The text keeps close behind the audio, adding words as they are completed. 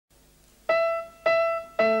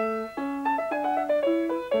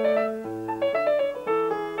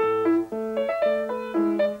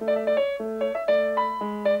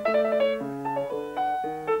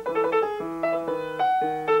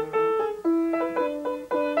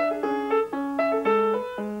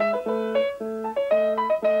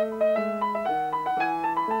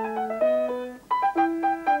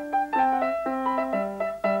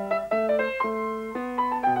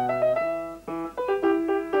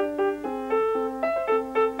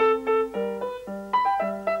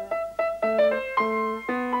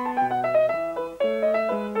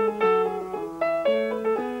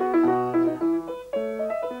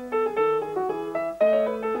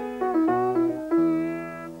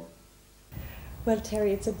Well,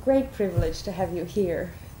 Terry, it's a great privilege to have you here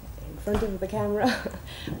in front of the camera.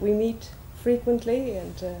 We meet frequently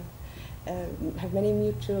and have many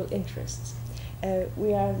mutual interests.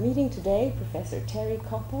 We are meeting today Professor Terry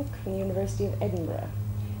Coppock from the University of Edinburgh.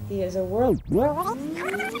 He is a world...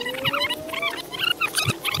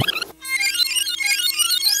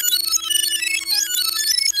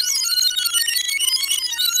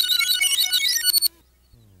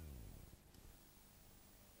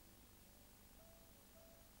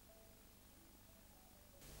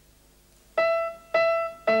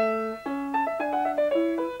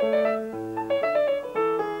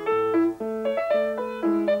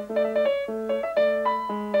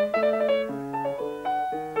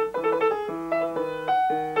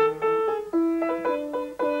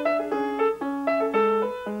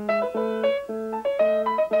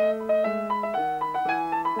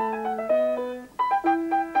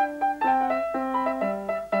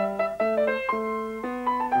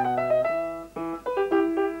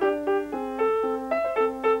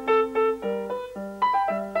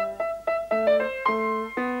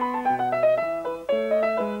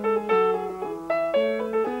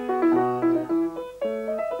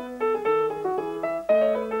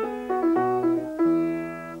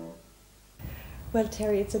 Well,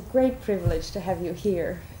 Terry, it's a great privilege to have you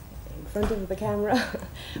here in front of the camera.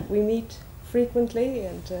 We meet frequently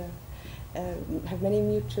and have many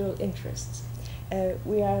mutual interests.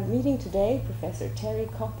 We are meeting today Professor Terry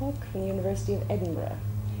Coppock from the University of Edinburgh.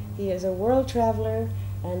 He is a world traveller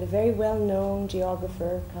and a very well-known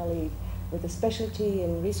geographer colleague with a specialty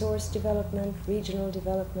in resource development, regional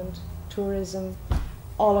development, tourism.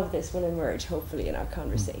 All of this will emerge, hopefully, in our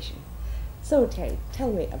conversation. So, Terry,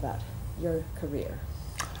 tell me about your career.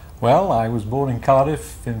 Well, I was born in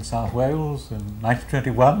Cardiff in South Wales in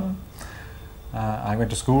 1921. I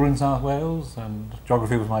went to school in South Wales and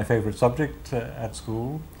geography was my favourite subject at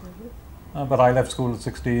school. But I left school at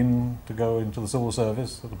 16 to go into the civil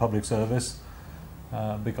service, the public service,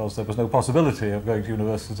 because there was no possibility of going to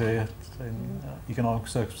university in economic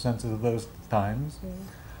circumstances of those times.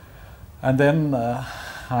 And then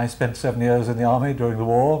I spent 7 years in the army during the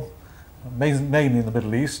war, mainly in the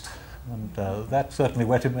Middle East. And that certainly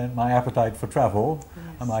whetted my appetite for travel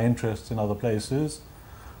and my interest in other places.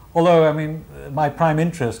 Although, I mean, my prime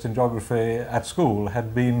interest in geography at school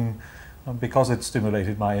had been because it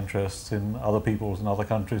stimulated my interest in other peoples and other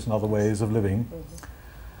countries and other ways of living.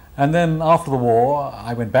 And then after the war,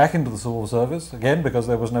 I went back into the civil service, again because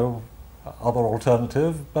there was no other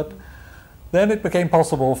alternative. But then it became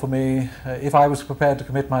possible for me, if I was prepared to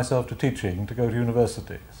commit myself to teaching, to go to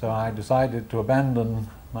university. So I decided to abandon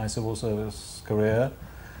my civil service career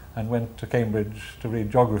and went to Cambridge to read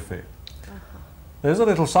geography. There's a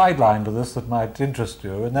little sideline to this that might interest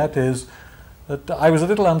you, and that is that I was a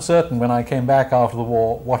little uncertain when I came back after the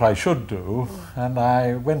war what I should do, and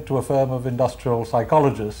I went to a firm of industrial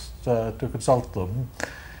psychologists to consult them,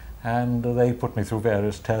 and they put me through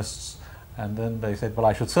various tests, and then they said, well,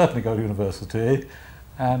 I should certainly go to university.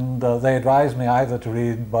 And they advised me either to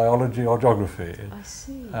read biology or geography. I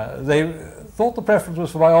see. They thought the preference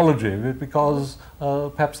was for biology because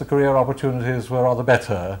perhaps the career opportunities were rather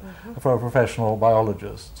better for a professional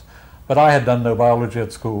biologist. But I had done no biology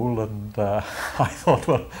at school, and I thought,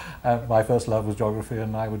 well, my first love was geography,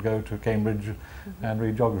 and I would go to Cambridge and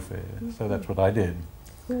read geography. So that's what I did.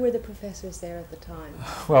 Who were the professors there at the time?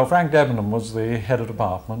 Well, Frank Debenham was the head of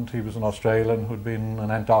department. He was an Australian who'd been an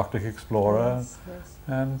Antarctic explorer. Yes, yes.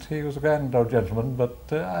 And he was a grand old gentleman, but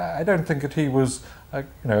I don't think that he was a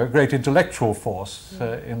great intellectual force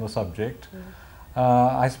in the subject.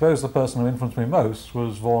 I suppose the person who influenced me most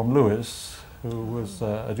was Vaughan Lewis, who was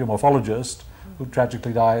a geomorphologist who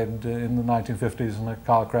tragically died in the 1950s in a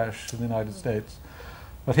car crash in the United States.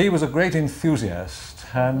 But he was a great enthusiast,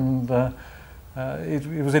 and it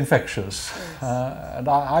was infectious. And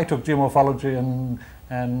I took geomorphology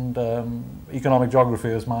and economic geography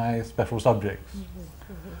as my special subjects.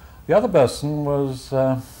 The other person was,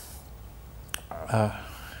 I've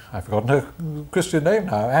forgotten her Christian name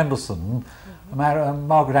now, Anderson,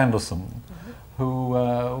 Margaret Anderson, who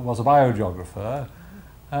was a biogeographer.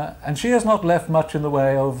 And she has not left much in the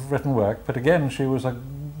way of written work, but again, she was a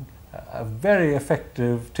very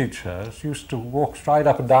effective teacher. She used to walk straight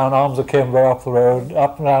up and down arms akimbo up the road,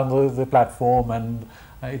 up and down the platform, and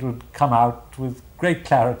it would come out with great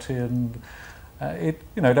clarity, and it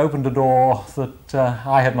opened a door that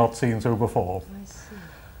I had not seen through before. I see.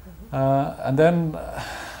 And then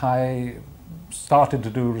I started to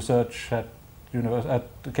do research at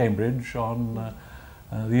Cambridge on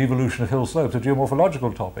the evolution of hill slopes, a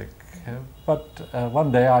geomorphological topic. But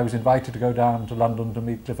one day I was invited to go down to London to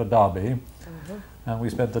meet Clifford Derby, And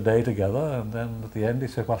we spent the day together, and then at the end he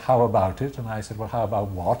said, well, how about it? And I said, well, how about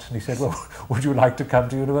what? And he said, well, would you like to come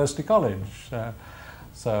to University College?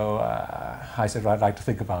 So I said, well, I'd like to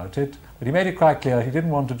think about it. But he made it quite clear he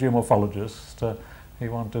didn't want a geomorphologist. He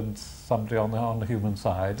wanted somebody on the human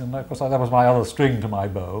side. And of course that was my other string to my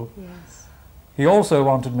bow. Yes. He also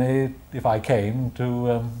wanted me, if I came,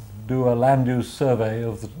 to do a land use survey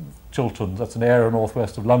of the Chilterns. That's an area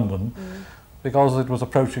northwest of London. Because it was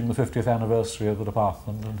approaching the 50th anniversary of the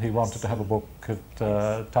department, and he wanted to have a book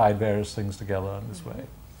that tied various things together in this way.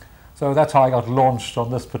 So that's how I got launched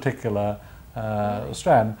on this particular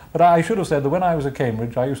strand. But I should have said that when I was at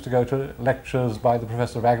Cambridge, I used to go to lectures by the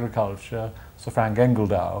Professor of Agriculture, Sir Frank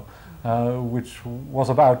Engeldow, which was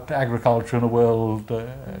about agriculture in a world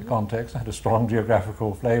context. It had a strong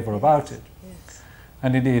geographical flavour about it. Yes.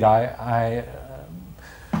 And indeed, I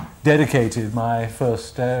dedicated my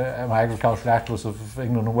first my agricultural atlas of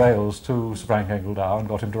England and Wales to Sir Frank Engeldow and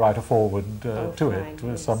got him to write a foreword to it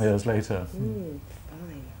yes. some years later. Fine.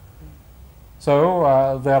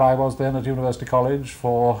 So there I was then at University College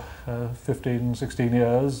for 15, 16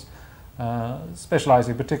 years,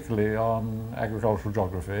 specialising particularly on agricultural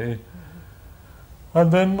geography.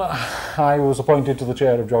 And then I was appointed to the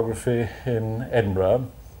chair of geography in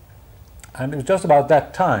Edinburgh. And it was just about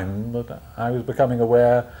that time that I was becoming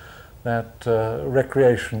aware that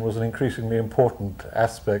recreation was an increasingly important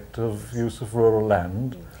aspect of use of rural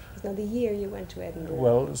land. Now the year you went to Edinburgh?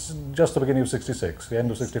 Well, it's just the beginning of 66, the end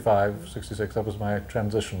of 65, 66, that was my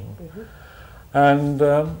transition. And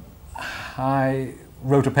I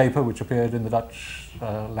wrote a paper which appeared in the Dutch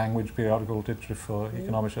language periodical Tijdschrift voor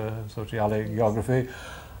Economische Sociale Geography,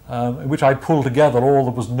 in which I pulled together all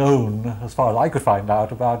that was known, as far as I could find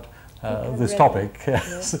out, about this topic.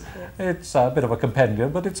 Yes. It's a bit of a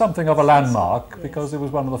compendium, but it's something of a landmark because it was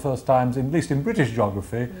one of the first times, at least in British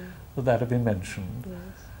geography, that had been mentioned.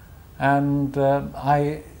 And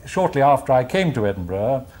shortly after I came to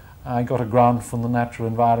Edinburgh, I got a grant from the Natural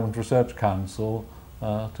Environment Research Council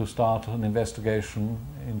to start an investigation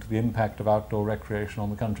into the impact of outdoor recreation on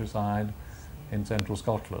the countryside in central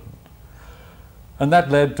Scotland. And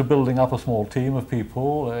that led to building up a small team of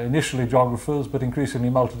people, initially geographers, but increasingly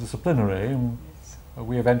multidisciplinary. I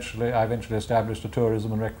eventually established a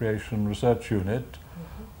tourism and recreation research unit,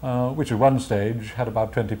 which at one stage had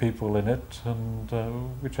about 20 people in it, and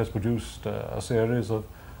which has produced a series of,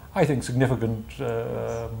 I think, significant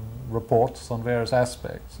reports on various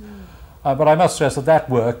aspects. But I must stress that that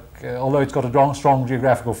work, although it's got a strong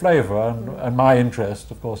geographical flavour, and my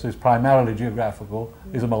interest, of course, is primarily geographical,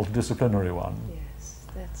 is a multidisciplinary one.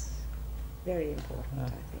 That's very important, I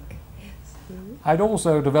think. Yes. I'd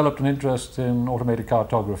also developed an interest in automated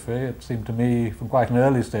cartography. It seemed to me, from quite an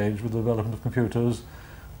early stage with the development of computers,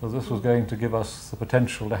 that this was going to give us the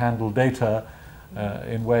potential to handle data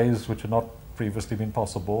in ways which had not previously been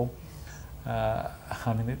possible.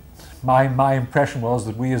 I mean, my impression was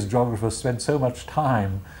that we as geographers spent so much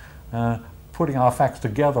time putting our facts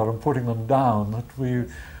together and putting them down that we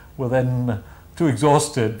were then too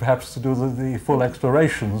exhausted perhaps to do the full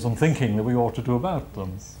explorations and thinking that we ought to do about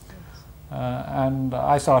them. And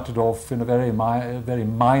I started off in a very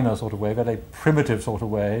minor sort of way, very primitive sort of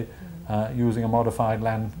way, using a modified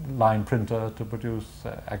line printer to produce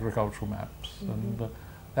agricultural maps. And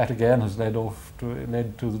that again has led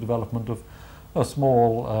to the development of a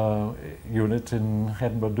small unit in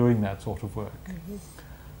Edinburgh doing that sort of work.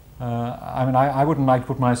 I mean, I wouldn't like to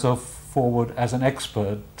put myself forward as an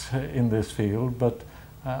expert in this field, but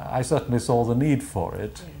I certainly saw the need for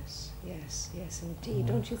it. Yes, indeed.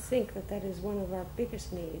 Don't you think that that is one of our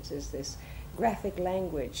biggest needs, is this graphic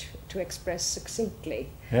language to express succinctly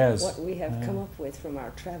what we have come up with from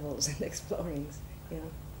our travels and explorings?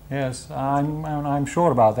 Yes, I'm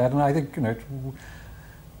sure about that, and I think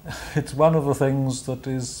it's one of the things that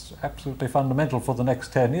is absolutely fundamental for the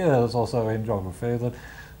next 10 years or so in geography, that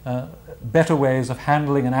better ways of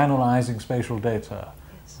handling and analysing spatial data.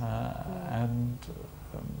 And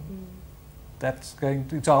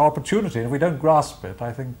it's our opportunity. If we don't grasp it,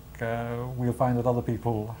 I think we'll find that other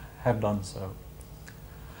people have done so.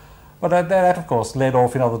 But that of course led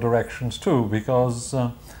off in other directions too, because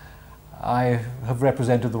I have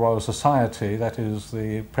represented the Royal Society, that is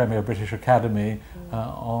the premier British Academy,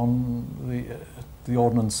 on the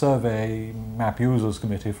Ordnance Survey Map Users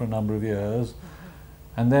Committee for a number of years.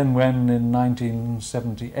 And then when in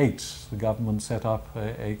 1978 the government set up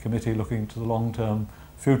a committee looking to the long-term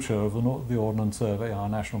future of the Ordnance Survey, our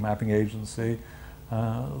national mapping agency,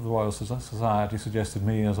 the Royal Society suggested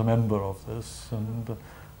me as a member of this. And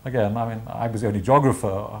again, I mean, I was the only geographer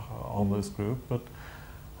on this group, but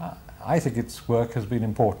I think its work has been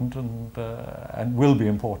important and will be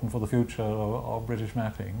important for the future of British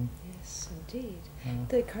mapping. Yes, indeed.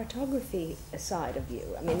 The cartography side of you,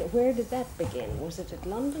 I mean, where did that begin? Was it at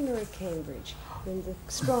London or at Cambridge? I mean, the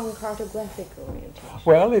strong cartographic orientation.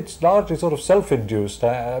 Well, it's largely sort of self-induced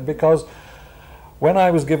because when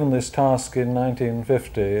I was given this task in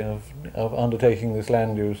 1950 of undertaking this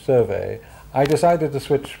land use survey, I decided to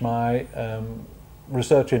switch my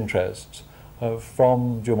research interests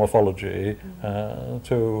from geomorphology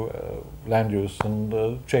to land use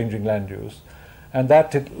and changing land use. And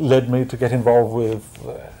that led me to get involved with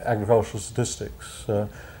agricultural statistics.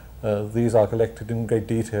 These are collected in great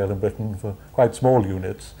detail in Britain for quite small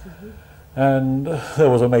units. And there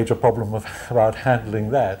was a major problem about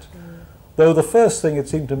handling that. Though the first thing it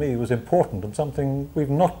seemed to me was important, and something we've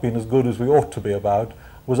not been as good as we ought to be about,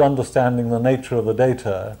 was understanding the nature of the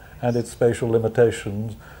data and its spatial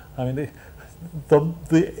limitations. I mean,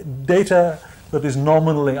 the data that is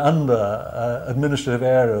nominally under administrative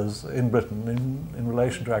areas in Britain in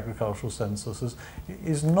relation to agricultural censuses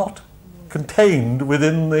is not contained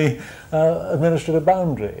within the administrative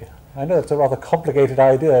boundary. I know it's a rather complicated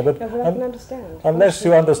idea, but unless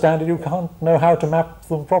you understand it, you can't know how to map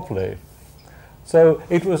them properly. So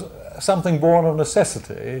it was something born of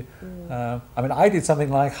necessity. I mean, I did something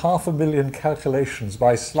like 500,000 calculations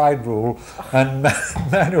by slide rule and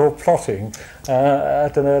manual plotting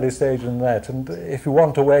at an early stage in that. And if you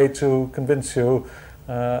want a way to convince you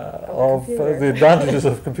of the advantages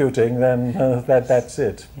of computing, then that's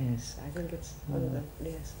it. Yes, I think it's one of the,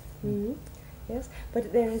 yes. Yes,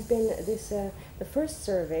 but there has been this, the first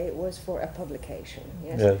survey was for a publication,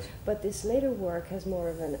 yes? Yes. But this later work has more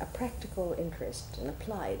of a practical interest, an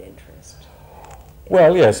applied interest.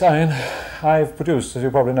 Well, yes, I mean, I've produced, as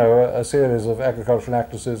you probably know, a series of agricultural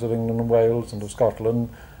atlases of England and Wales and of Scotland.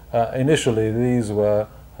 Initially, these were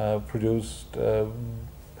produced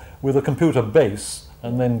with a computer base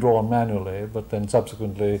and then drawn manually, but then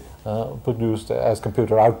subsequently produced as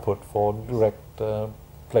computer output for direct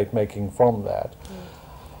plate making from that.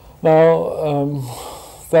 Now,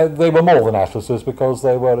 they were more than atlases because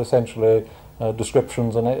they were essentially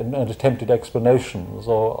descriptions and attempted explanations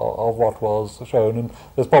of what was shown, and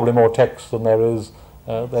there's probably more text than there is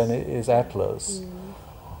atlas.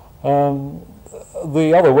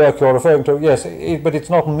 The other work you're referring to, yes, but it's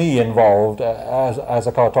not me involved as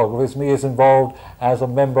a cartographer. It's me involved as a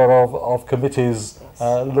member of committees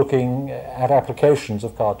looking at applications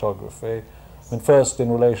of cartography. I mean, first in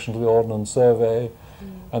relation to the Ordnance Survey,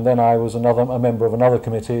 and then I was a member of another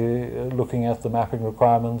committee looking at the mapping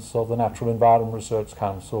requirements of the Natural Environment Research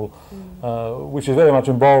Council, which is very much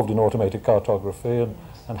involved in automated cartography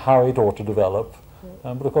and how it ought to develop.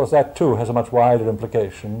 But of course that too has a much wider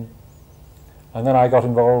implication. And then I got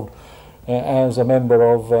involved as a member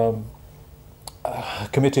of a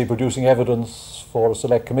committee producing evidence for a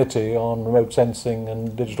select committee on remote sensing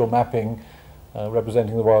and digital mapping,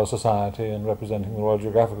 representing the Royal Society and representing the Royal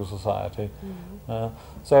Geographical Society.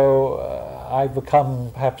 So I've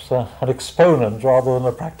become perhaps an exponent rather than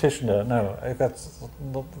a practitioner. No, if that's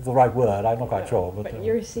not the right word, I'm not quite sure. But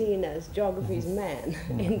you're seen as geography's man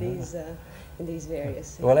in these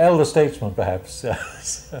various... Well, elder statesman perhaps,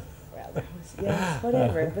 yes. Well, yes,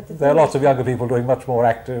 whatever. But there are lots of younger people doing much more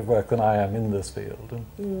active work than I am in this field.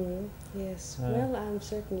 Yes, well, I'm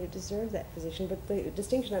certain you deserve that position, but the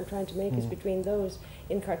distinction I'm trying to make is between those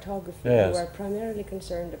in cartography who are primarily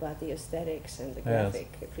concerned about the aesthetics and the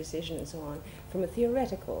graphic precision and so on, from a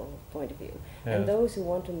theoretical point of view, and those who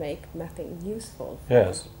want to make mapping useful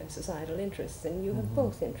for societal interests, and you have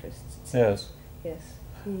both interests. Yes. Yes.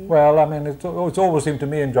 Well, I mean, it's always seemed to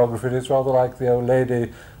me in geography, it's rather like the old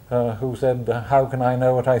lady who said, how can I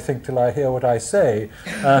know what I think till I hear what I say?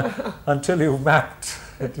 Until you've mapped,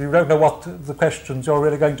 you don't know what the questions you're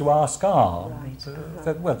really going to ask are.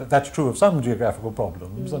 Right. Well, that's true of some geographical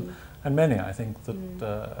problems, and many, I think,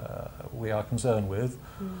 that we are concerned with.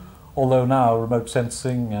 Although now remote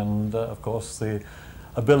sensing and, of course, the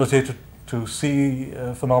ability to see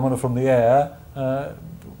phenomena from the air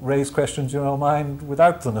raise questions in your mind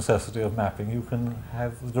without the necessity of mapping. You can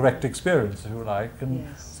have the direct experience, if you like, and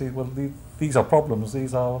see, well, these are problems,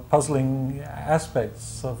 these are puzzling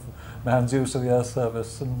aspects of man's use of the Earth's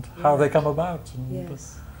surface and how they come about. And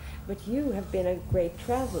but you have been a great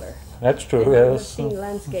traveller. That's true, and yes. You have seen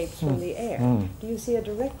landscapes from the air. Do you see a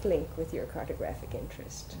direct link with your cartographic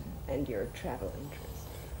interest and your travel interest?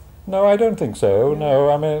 No, I don't think so. No,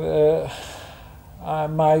 I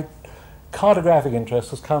mean, my cartographic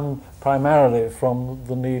interest has come primarily from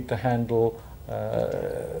the need to handle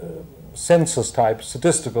census-type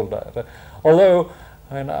statistical data. Although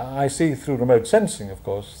And I see through remote sensing, of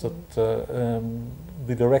course, that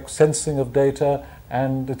the direct sensing of data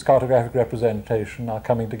and its cartographic representation are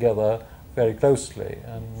coming together very closely,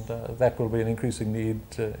 and that will be an increasing need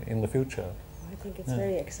in the future. I think it's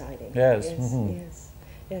very exciting. Yes. Yes, yes,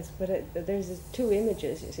 yes. But there's two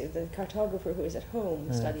images. You see, the cartographer who is at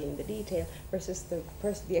home studying the detail versus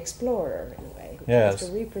the explorer, in a way, who has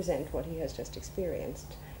to represent what he has just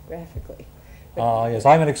experienced graphically. Yes,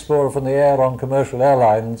 I'm an explorer from the air on commercial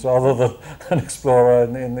airlines rather than an explorer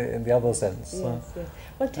in the other sense. Yes, yes.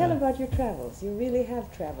 Well, tell about your travels. You really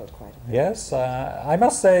have travelled quite a bit. Yes, I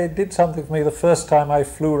must say it did something for me the first time I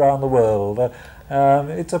flew around the world.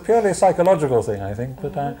 It's a purely psychological thing, I think,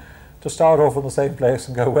 but to start off in the same place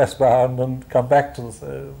and go westbound and come back to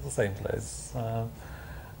the same place.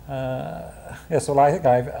 Yes, well,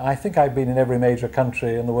 I think I've been in every major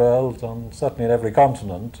country in the world, and certainly in every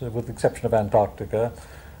continent, with the exception of Antarctica.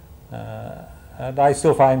 And I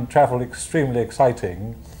still find travel extremely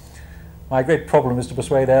exciting. My great problem is to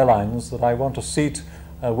persuade airlines that I want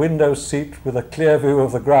a window seat with a clear view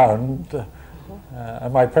of the ground.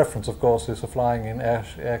 And my preference, of course, is for flying in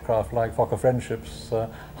aircraft like Fokker Friendships,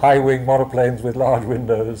 high-wing monoplanes with large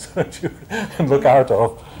windows that you can look out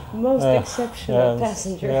of. Most exceptional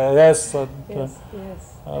passenger. Yes, yes,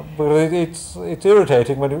 yes. But it's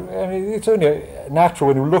irritating when I mean, it's only natural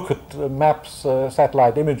when you look at maps,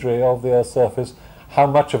 satellite imagery of the Earth's surface, how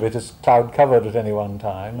much of it is cloud covered at any one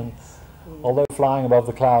time. And although flying above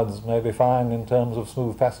the clouds may be fine in terms of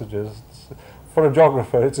smooth passages, for a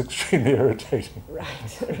geographer it's extremely irritating.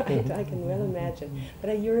 Right, right, I can well imagine.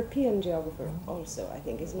 But a European geographer also, I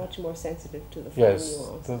think, is much more sensitive to the fine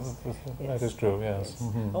nuances. That is true, yes.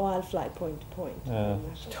 Oh, I'll fly point to point, not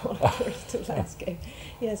at all to landscape.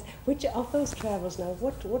 Yes, which of those travels now,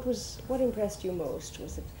 what impressed you most?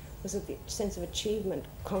 Was it the sense of achievement,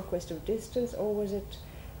 conquest of distance, or was it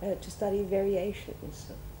to study variations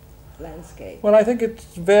of landscape? Well, I think it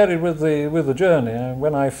varied with the journey.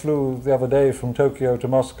 When I flew the other day from Tokyo to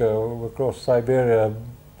Moscow across Siberia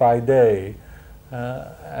by day,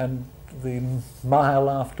 and the mile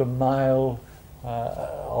after mile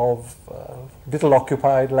of little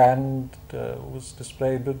occupied land was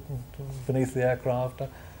displayed beneath the aircraft,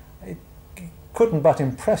 it couldn't but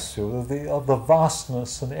impress you of the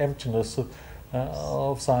vastness and emptiness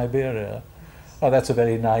of Siberia. Oh, that's a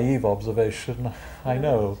very naive observation, I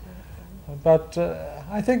know. But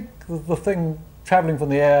I think the thing travelling from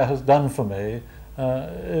the air has done for me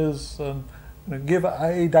is give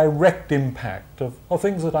a direct impact of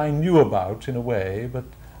things that I knew about in a way, but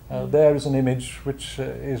there is an image which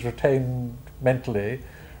is retained mentally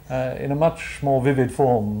in a much more vivid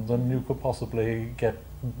form than you could possibly get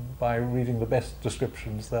by reading the best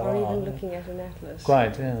descriptions there are. Or even looking at an atlas.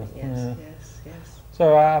 Quite, yes. Yes, yes, yes.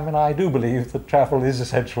 So, I mean, I do believe that travel is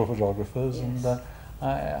essential for geographers, and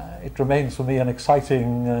it remains for me an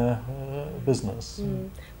exciting business.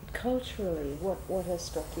 But culturally, what has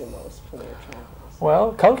struck you most from your travels?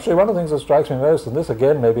 Well, culturally, one of the things that strikes me most, and this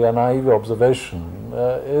again may be a naive observation,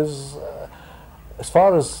 is as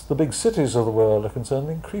far as the big cities of the world are concerned,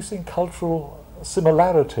 increasing cultural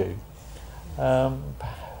similarity.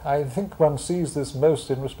 I think one sees this most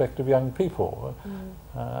in respect of young people.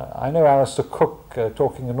 I know Alistair Cook,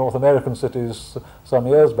 talking in North American cities some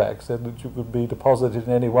years back, said that you could be deposited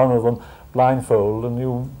in any one of them blindfold, and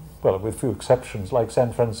you, well, with few exceptions, like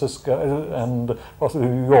San Francisco and possibly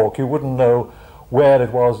New York, you wouldn't know where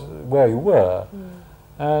it was, where you were.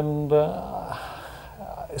 And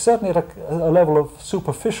certainly at a level of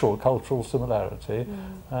superficial cultural similarity,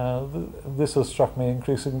 this has struck me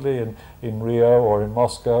increasingly in Rio or in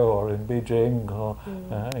Moscow or in Beijing or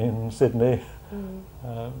in Sydney,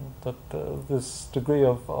 that this degree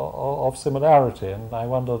of similarity, and I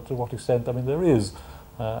wonder to what extent, I mean, there is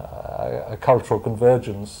a cultural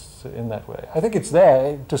convergence in that way. I think it's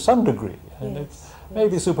there to some degree, and it's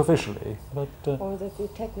maybe superficially, but or the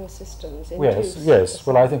techno-systems. Yes.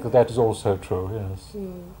 Well, I think that is also true. Yes.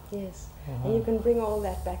 Yes. And you can bring all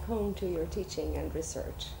that back home to your teaching and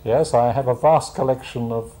research. Yes, I have a vast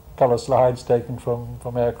collection of colour slides taken from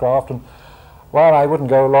aircraft, and while I wouldn't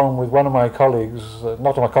go along with one of my colleagues,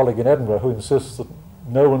 not my colleague in Edinburgh, who insists that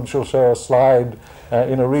no one shall show a slide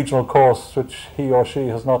in a regional course which he or she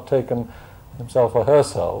has not taken himself or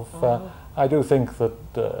herself. I do think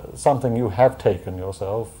that something you have taken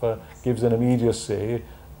yourself gives an immediacy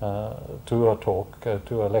to a talk,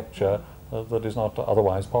 to a lecture, that is not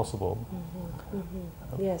otherwise possible.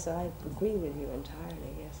 Yes, I agree with you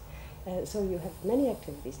entirely, yes. So you have many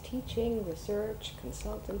activities, teaching, research,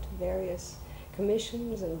 consultant, various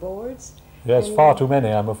commissions and boards. Yes, far too many,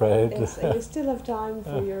 I'm afraid. Yes, and you still have time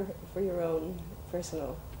for your own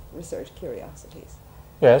personal research curiosities.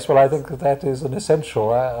 Yes, well, I think that is an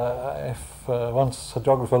essential. If once a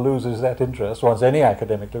geographer loses that interest, once any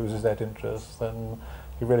academic loses that interest, then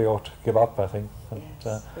he really ought to give up, I think. And,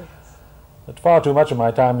 Yes. but far too much of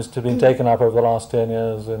my time has been taken up over the last 10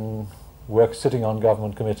 years in sitting on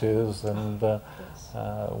government committees and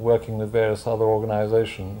working with various other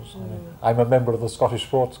organisations. I'm a member of the Scottish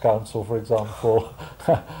Sports Council, for example,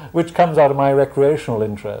 which comes out of my recreational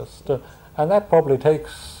interest. And that probably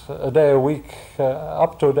takes a day a week,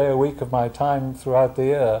 up to a day a week of my time throughout the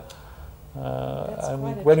year.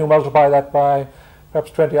 And when you multiply that by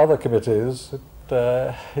perhaps 20 other committees,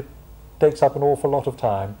 it takes up an awful lot of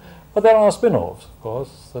time. But there are spin-offs, of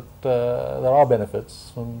course, that there are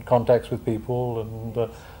benefits from contacts with people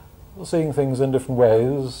and seeing things in different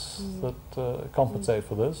ways that compensate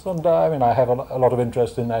for this. And I mean, I have a lot of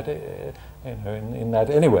interest in that, in that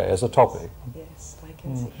anyway as a topic. Yes, I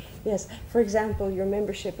can see. Yes, for example, your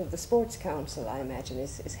membership of the Sports Council, I imagine,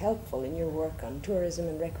 is helpful in your work on tourism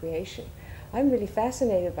and recreation. I'm really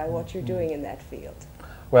fascinated by what you're doing in that field.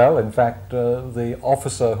 Well, in fact, the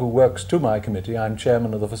officer who works to my committee, I'm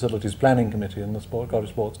chairman of the Facilities Planning Committee in the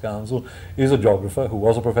Scottish Sports Council, is a geographer who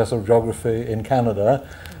was a professor of geography in Canada,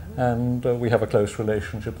 and we have a close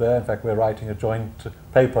relationship there. In fact, we're writing a joint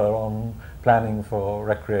paper on planning for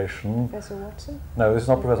recreation. Professor Watson? No, this is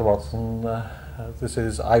not Professor Watson. This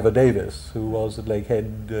is Ivor Davis, who was at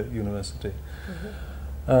Lakehead University.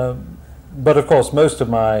 But of course, most of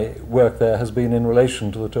my work there has been in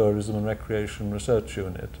relation to the Tourism and Recreation Research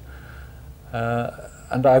Unit.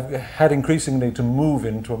 And I've had increasingly to move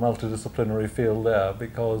into a multidisciplinary field there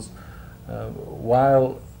because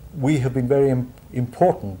while we have been very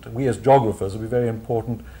important, we as geographers have been very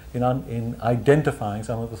important in identifying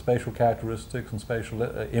some of the spatial characteristics and spatial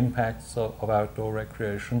impacts of outdoor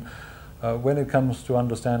recreation, when it comes to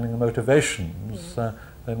understanding the motivations,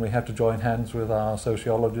 then we have to join hands with our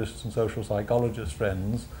sociologists and social psychologist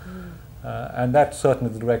friends. And that's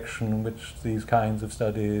certainly the direction in which these kinds of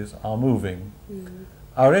studies are moving.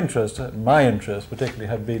 Our interest, my interest particularly,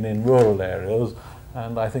 had been in rural areas,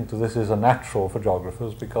 and I think that this is a natural for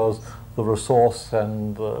geographers because the resource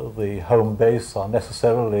and the home base are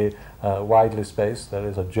necessarily widely spaced. There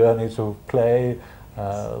is a journey to play,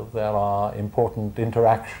 there are important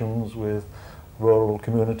interactions with rural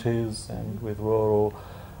communities and with rural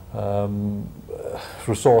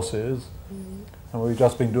resources. And we've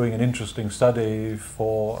just been doing an interesting study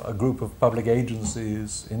for a group of public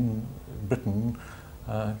agencies in Britain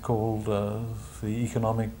called the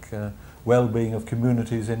Economic Well-being of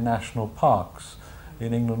Communities in National Parks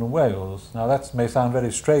in England and Wales. Now that may sound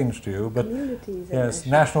very strange to you, but yes,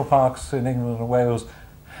 national parks in England and Wales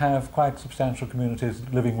have quite substantial communities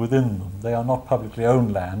living within them. They are not publicly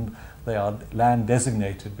owned land. They are land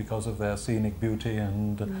designated because of their scenic beauty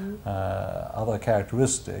and other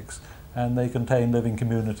characteristics, and they contain living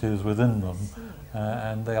communities within them,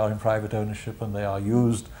 and they are in private ownership and they are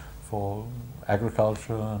used for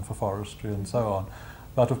agriculture and for forestry and so on.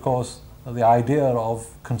 But of course, the idea of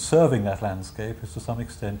conserving that landscape is to some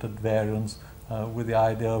extent at variance with the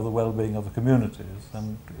idea of the well-being of the communities,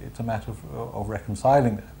 and it's a matter of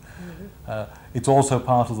reconciling that. It's also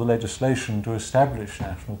part of the legislation to establish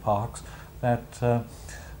national parks that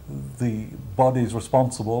the bodies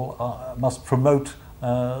responsible must promote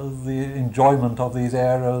the enjoyment of these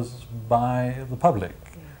areas by the public.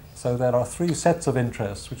 So there are three sets of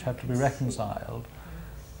interests which have to be reconciled,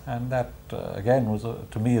 and that again was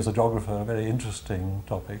to me as a geographer a very interesting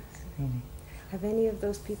topic. Have any of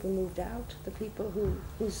those people moved out? The people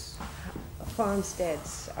whose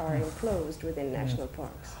farmsteads are enclosed within national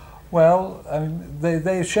parks? Well, I mean,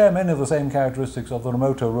 they share many of the same characteristics of the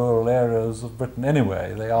remoter rural areas of Britain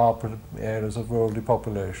anyway. They are areas of rural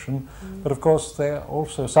depopulation, but of course they are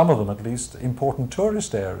also, some of them at least, important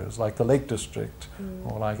tourist areas like the Lake District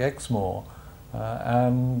or like Exmoor.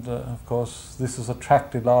 And of course this has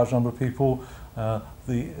attracted a large number of people.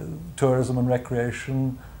 The tourism and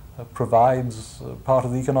recreation provides part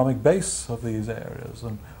of the economic base of these areas.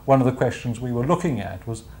 And one of the questions we were looking at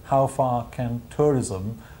was how far can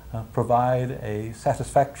tourism provide a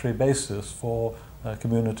satisfactory basis for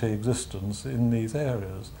community existence in these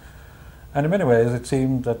areas. And in many ways it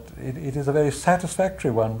seemed that it is a very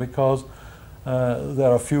satisfactory one because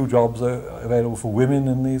there are few jobs available for women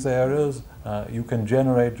in these areas. You can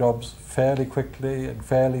generate jobs fairly quickly and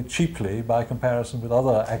fairly cheaply by comparison with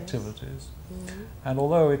other activities. And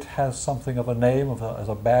although it has something of a name as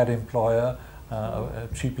a bad employer,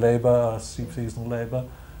 cheap labour, cheap seasonal labour,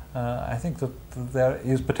 I think that there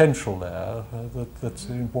is potential there that's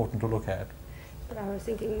important to look at. But I was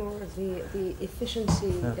thinking more of the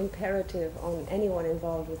efficiency imperative on anyone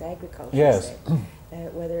involved with agriculture. Yes. Say,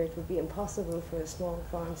 whether it would be impossible for a small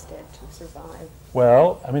farmstead to survive.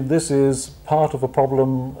 Well, I mean, this is part of a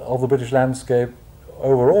problem of the British landscape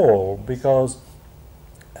overall, because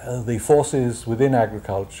the forces within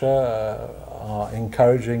agriculture are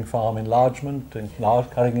encouraging farm enlargement,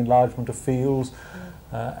 encouraging enlargement of fields,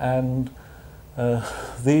 and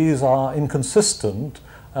these are inconsistent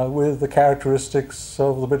with the characteristics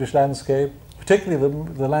of the British landscape, particularly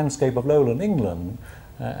the landscape of lowland England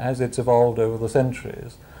as it's evolved over the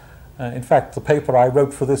centuries. In fact, the paper I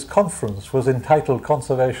wrote for this conference was entitled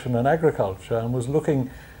Conservation and Agriculture, and was looking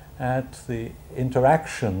at the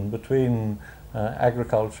interaction between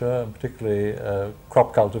agriculture, and particularly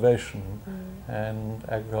crop cultivation, and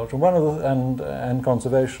agriculture, and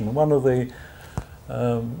conservation. One of the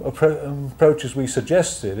approaches we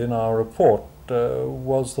suggested in our report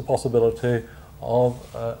was the possibility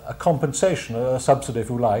of a compensation, a subsidy if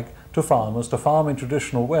you like, to farmers to farm in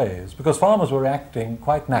traditional ways, because farmers were reacting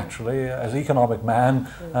quite naturally as economic man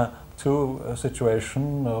to a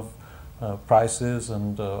situation of prices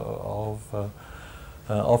and of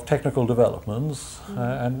technical developments,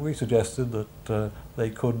 and we suggested that they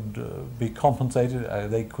could be compensated,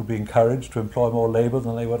 they could be encouraged to employ more labour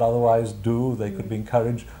than they would otherwise do, they could be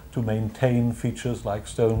encouraged to maintain features like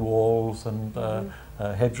stone walls and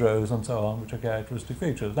hedgerows and so on, which are characteristic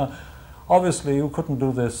features. Now, obviously you couldn't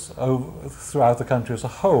do this throughout the country as a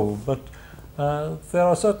whole, but there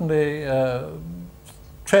are certainly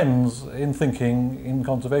trends in thinking in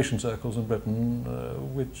conservation circles in Britain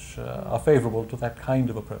which are favourable to that kind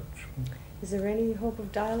of approach. Is there any hope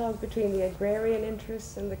of dialogue between the agrarian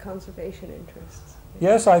interests and the conservation interests?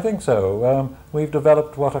 Yes, I think so. We've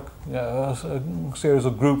developed a series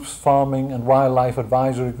of groups, farming and wildlife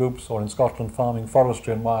advisory groups, or in Scotland, farming,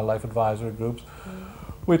 forestry and wildlife advisory groups,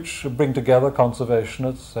 which bring together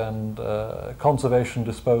conservationists and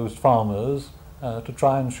conservation-disposed farmers to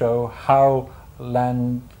try and show how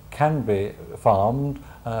land can be farmed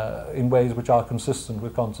in ways which are consistent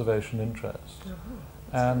with conservation interests.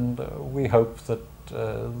 And we hope that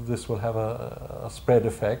this will have a spread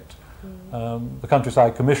effect. The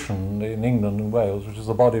Countryside Commission in England and Wales, which is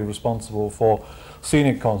the body responsible for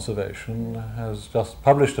scenic conservation, has just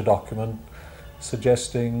published a document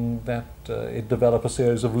suggesting that it develop a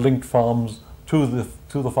series of linked farms to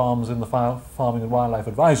the farms in the farming and wildlife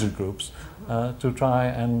advisory groups to try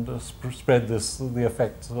and spread the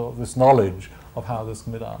effects of this knowledge of how this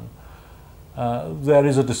can be done. There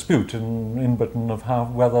is a dispute in Britain of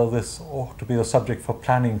whether this ought to be a subject for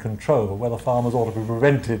planning control, whether farmers ought to be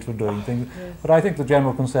prevented from doing things. But I think the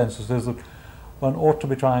general consensus is that one ought to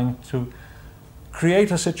be trying to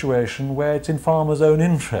create a situation where it's in farmers' own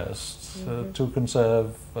interests to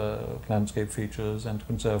conserve landscape features and to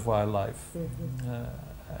conserve wildlife.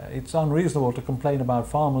 It's unreasonable to complain about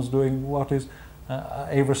farmers doing what is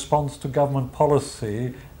a response to government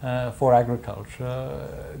policy for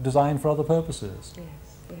agriculture designed for other purposes. Yes,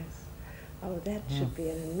 yes. Oh, that should be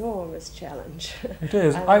an enormous challenge. It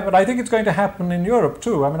is, but I think it's going to happen in Europe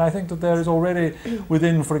too. I mean, I think that there is already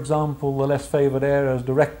within, for example, the Less Favoured Areas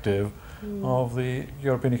Directive of the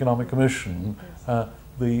European Economic Commission,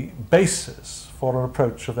 the basis for an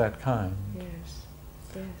approach of that kind. Yes,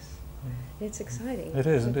 yes. It's exciting. It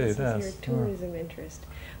is indeed, This yes. is your tourism interest.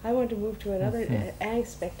 I want to move to another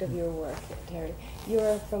aspect of your work, Terry.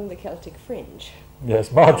 You're from the Celtic fringe. Yes,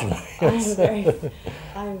 marginally. Yes.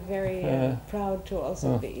 I'm very proud to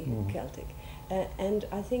also be Celtic. And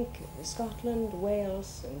I think Scotland,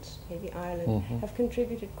 Wales and maybe Ireland have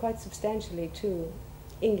contributed quite substantially to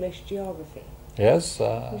English geography. Yes.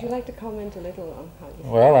 Would you like to comment a little on how you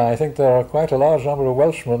Well, I think there are quite a large number of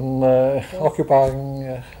Welshmen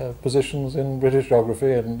occupying positions in British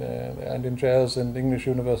geography and in chairs in English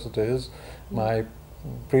universities. My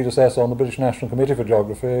predecessor on the British National Committee for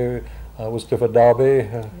Geography was Clifford Darby,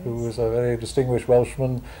 who was a very distinguished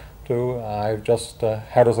Welshman too. I've just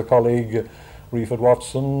had as a colleague Reeford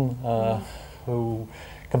Watson, who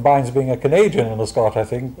combines being a Canadian and a Scot, I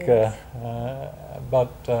think,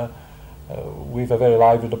 but we've a very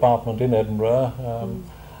lively department in Edinburgh.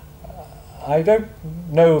 I don't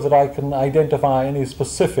know that I can identify any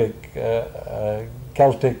specific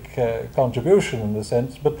Celtic contribution in this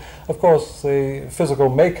sense, but of course the physical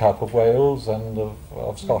makeup of Wales and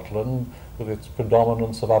of Scotland, with its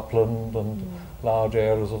predominance of upland and large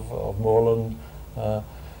areas of moorland,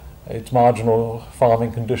 its marginal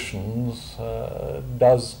farming conditions,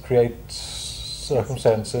 does create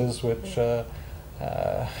circumstances which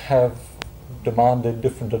have demanded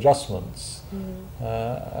different adjustments.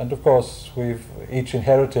 And of course we've each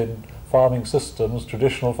inherited farming systems,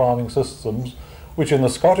 traditional farming systems, which in the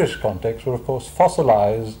Scottish context were of course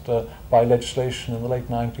fossilised by legislation in the late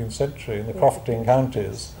 19th century in the crofting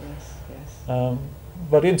counties. Yes, yes.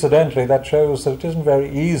 But incidentally, that shows that it isn't very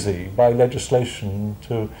easy by legislation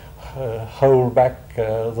to hold back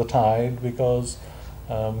the tide, because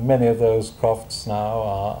many of those crofts now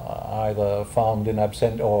are either farmed in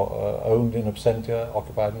absentia or owned in absentia,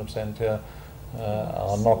 occupied in absentia,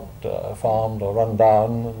 are not farmed or run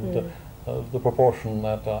down, and the proportion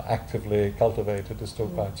that are actively cultivated is still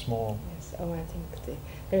quite small. Yes. Oh, I think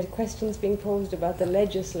there's questions being posed about the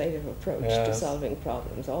legislative approach to solving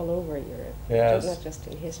problems all over Europe, not just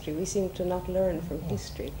in history. We seem to not learn from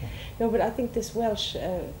history. No, but I think this Welsh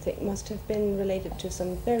thing must have been related to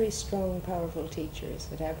some very strong, powerful teachers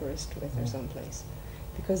at Aberystwyth or someplace,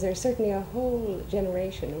 because there's certainly a whole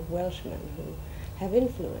generation of Welshmen who have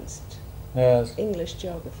influenced English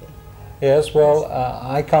geography. Yes, well,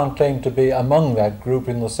 I can't claim to be among that group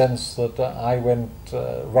in the sense that I went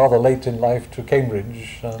rather late in life to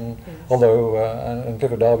Cambridge, and although and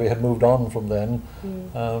Clifford Derby had moved on from then.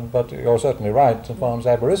 But you're certainly right, as far as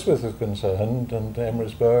Aberystwyth is concerned, and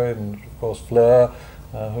Emerisbury, and of course Fleur,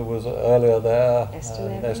 who was earlier there,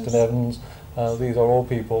 Eston Evans. These are all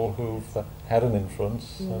people who've had an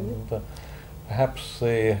influence, and perhaps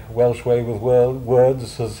the Welsh way with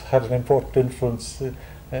words has had an important influence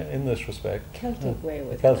in this respect. Celtic way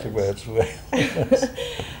with Celtic words. words.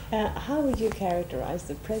 How would you characterise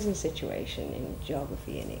the present situation in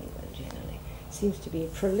geography in England generally? It seems to be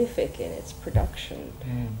prolific in its production.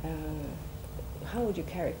 How would you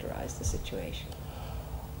characterise the situation?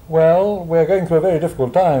 Well, we're going through a very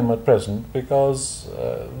difficult time at present, because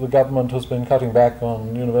the government has been cutting back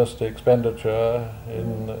on university expenditure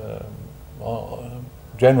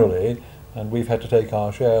generally, and we've had to take our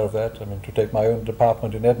share of that. I mean, to take my own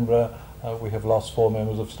department in Edinburgh, we have lost 4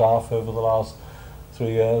 members of staff over the last 3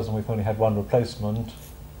 years, and we've only had 1 replacement.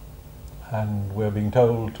 And we're being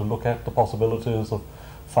told to look at the possibilities of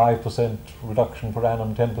 5% reduction per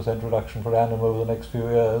annum, 10% reduction per annum over the next few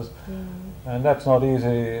years. And that's not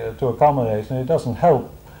easy to accommodate, and it doesn't help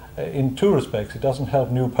in 2 respects. It doesn't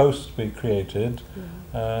help new posts be created,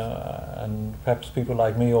 and perhaps people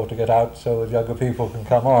like me ought to get out so that younger people can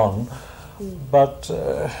come on. But,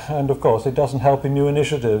 and of course, it doesn't help in new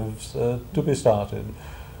initiatives to be started.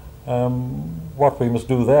 What we must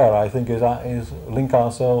do there, I think, is link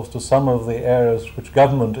ourselves to some of the areas which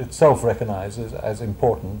government itself recognises as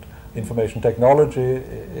important. Information technology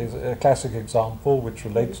is a classic example, which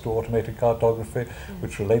relates to automated cartography,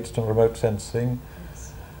 which relates to remote sensing.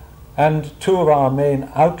 And 2 of our main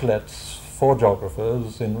outlets for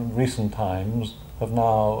geographers in recent times have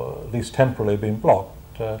now, at least temporarily, been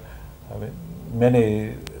blocked. I mean,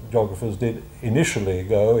 many geographers did initially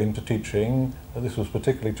go into teaching. This was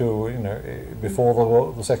particularly true,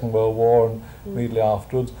 before the Second World War and immediately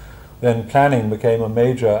afterwards. Then planning became a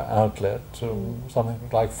major outlet. Something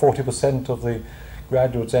like 40% of the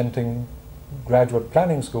graduates entering graduate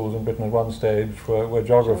planning schools in Britain at one stage were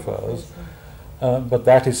geographers. But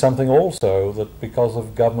that is something also that, because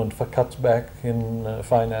of government cuts back in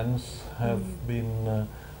finance, have been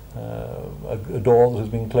a door that has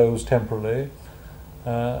been closed temporarily.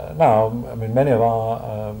 Now, I mean, many of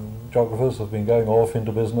our geographers have been going off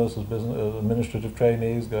into business as administrative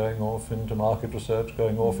trainees, going off into market research,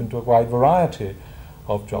 going off into a wide variety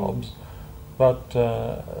of jobs. But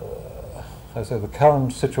I say the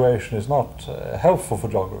current situation is not helpful for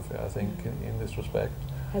geography, I think, in this respect.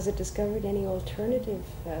 Has it discovered any alternative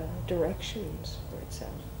directions for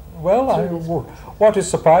itself? Well, what is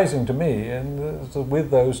surprising to me, and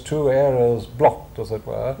with those 2 areas blocked, as it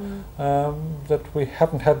were, that we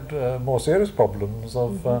haven't had more serious problems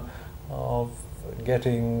of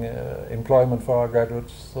getting employment for our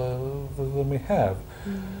graduates than we have.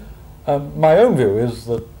 My own view is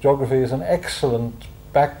that geography is an excellent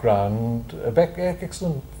background,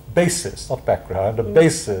 excellent basis, not background, a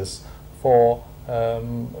basis for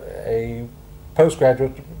a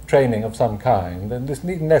postgraduate training of some kind, and this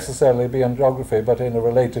needn't necessarily be in geography, but in a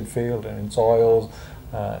related field, in soils,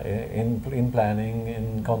 in planning,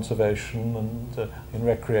 in conservation, and in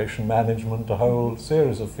recreation management, a whole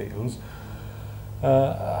series of fields.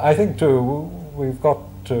 I think too we've got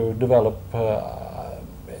to develop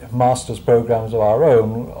master's programs of our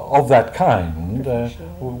own of that kind.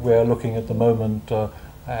 We're looking at the moment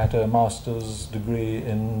at a master's degree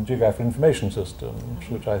in Geographic Information Systems,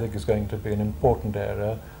 which I think is going to be an important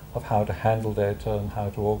area of how to handle data and how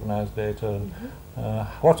to organize data, and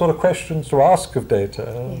what sort of questions to ask of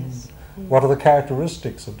data, what are the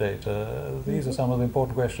characteristics of data. These are some of the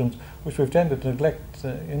important questions which we've tended to neglect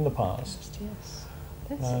in the past.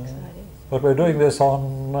 That's exciting. But we're doing this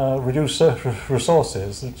on reduced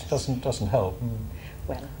resources, which doesn't help.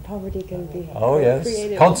 Well, poverty can be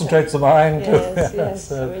yes, concentrates the mind. Yes,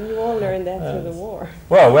 yes. I mean, you all learned that through the war.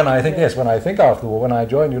 Well, when I think when I think after the war, when I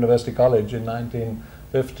joined University College in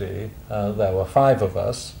 1950, there were 5 of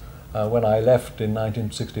us. When I left in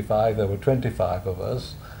 1965, there were 25 of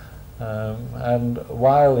us. And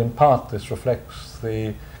while in part this reflects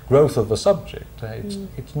the growth of the subject,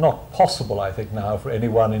 it's not possible, I think, now for any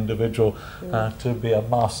one individual to be a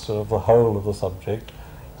master of the whole of the subject.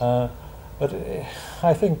 But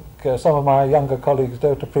I think some of my younger colleagues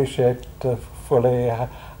don't appreciate fully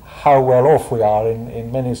how well off we are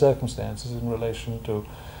in many circumstances in relation to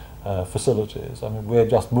facilities. I mean, we're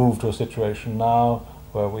just moved to a situation now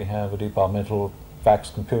where we have a departmental fax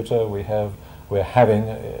computer, we're having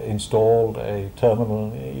installed a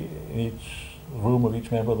terminal in each room of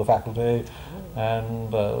each member of the faculty,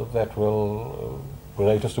 and that will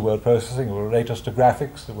relate us to word processing, it will relate us to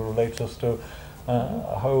graphics, it will relate us to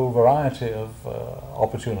a whole variety of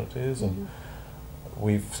opportunities, and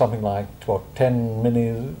we've something like 10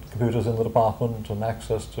 mini computers in the department and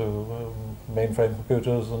access to mainframe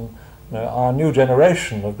computers, and our new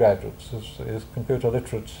generation of graduates is computer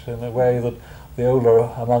literate in a way that the older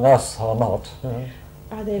among us are not.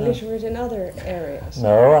 Are they literate in other areas?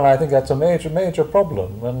 No, and I think that's a major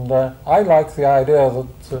problem. And I like the idea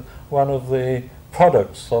that one of the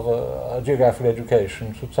products of a geographic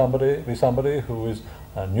education should be somebody who is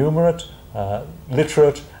numerate,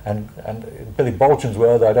 literate, and in Billy Bolton's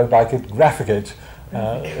word, I don't like it, graphic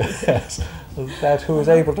yes, that who is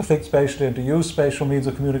able to think spatially and to use spatial means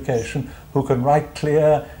of communication, who can write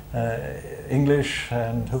clear English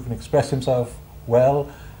and who can express himself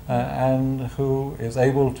well, and who is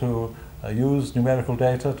able to use numerical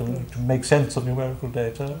data to make sense of numerical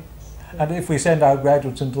data. And if we send out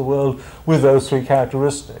graduates into the world with those 3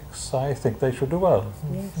 characteristics, I think they should do well.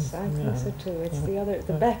 Yes, I think so too. It's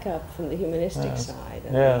the backup from the humanistic side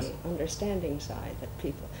and the understanding side that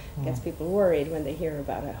gets people worried when they hear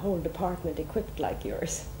about a whole department equipped like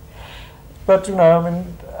yours. But I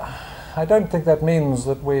mean, I don't think that means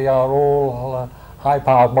that we are all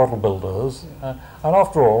high-powered model builders. And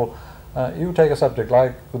after all, you take a subject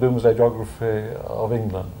like the Doomsday Geography of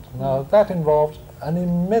England. Now, that involves an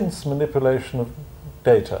immense manipulation of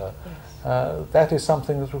data. Yes. That is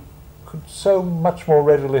something that could so much more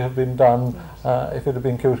readily have been done if it had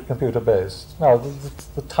been computer-based. Now,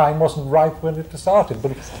 the time wasn't right when it started,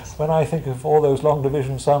 but when I think of all those long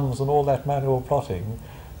division sums and all that manual plotting,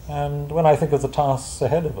 and when I think of the tasks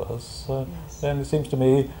ahead of us, then it seems to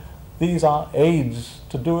me these are aids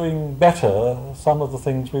to doing better some of the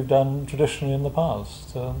things we've done traditionally in the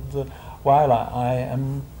past. And while I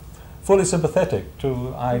am fully sympathetic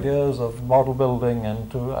to ideas of model building and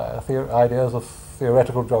to ideas of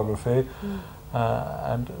theoretical geography,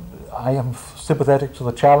 and I am sympathetic to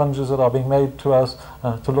the challenges that are being made to us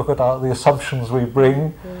to look at the assumptions we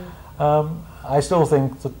bring. I still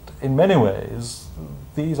think that in many ways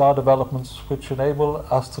these are developments which enable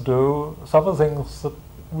us to do some of the things that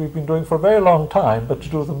we've been doing for a very long time, but to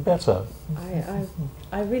do them better.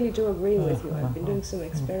 I really do agree with you. I've been doing some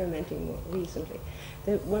experimenting more recently.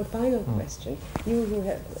 One final question. You who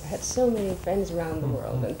have had so many friends around the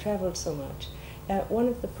world and traveled so much, one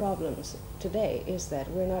of the problems today is that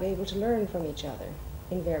we're not able to learn from each other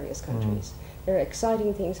in various countries. There are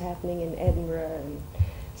exciting things happening in Edinburgh and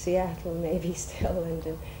Seattle maybe still, and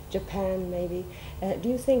in Japan maybe. Do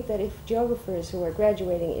you think that if geographers who are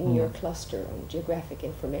graduating in your cluster on geographic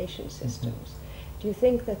information systems, do you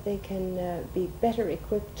think that they can be better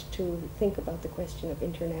equipped to think about the question of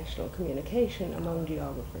international communication among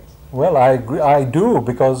geographers? Well, I agree. I do,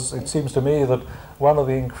 because it seems to me that one of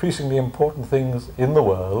the increasingly important things in the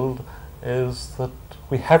world is that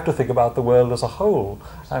we have to think about the world as a whole.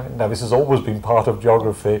 I mean, now this has always been part of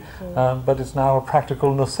geography, but it's now a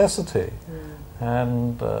practical necessity.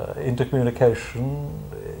 And intercommunication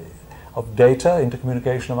of data,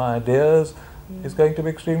 intercommunication of ideas is going to be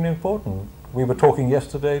extremely important. We were talking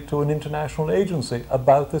yesterday to an international agency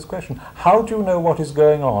about this question. How do you know what is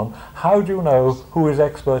going on? How do you know who is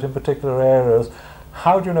expert in particular areas?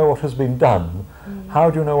 How do you know what has been done? How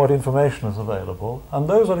do you know what information is available? And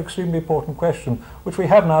those are extremely important questions, which we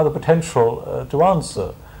have now the potential to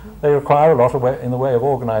answer. They require a lot in the way of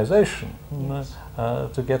organization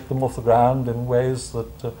to get them off the ground in ways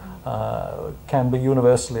that can be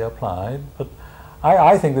universally applied. But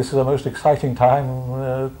I think this is a most exciting time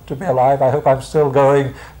to be alive. I hope I'm still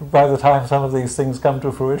going by the time some of these things come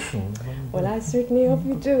to fruition. Well, I certainly hope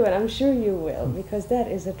you do, and I'm sure you will, because that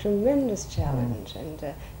is a tremendous challenge,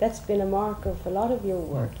 and that's been a mark of a lot of your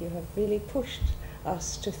work. You have really pushed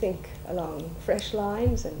us to think along fresh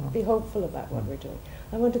lines and be hopeful about what we're doing.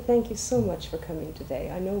 I want to thank you so much for coming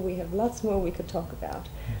today. I know we have lots more we could talk about,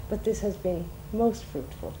 but this has been most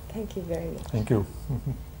fruitful. Thank you very much. Thank you.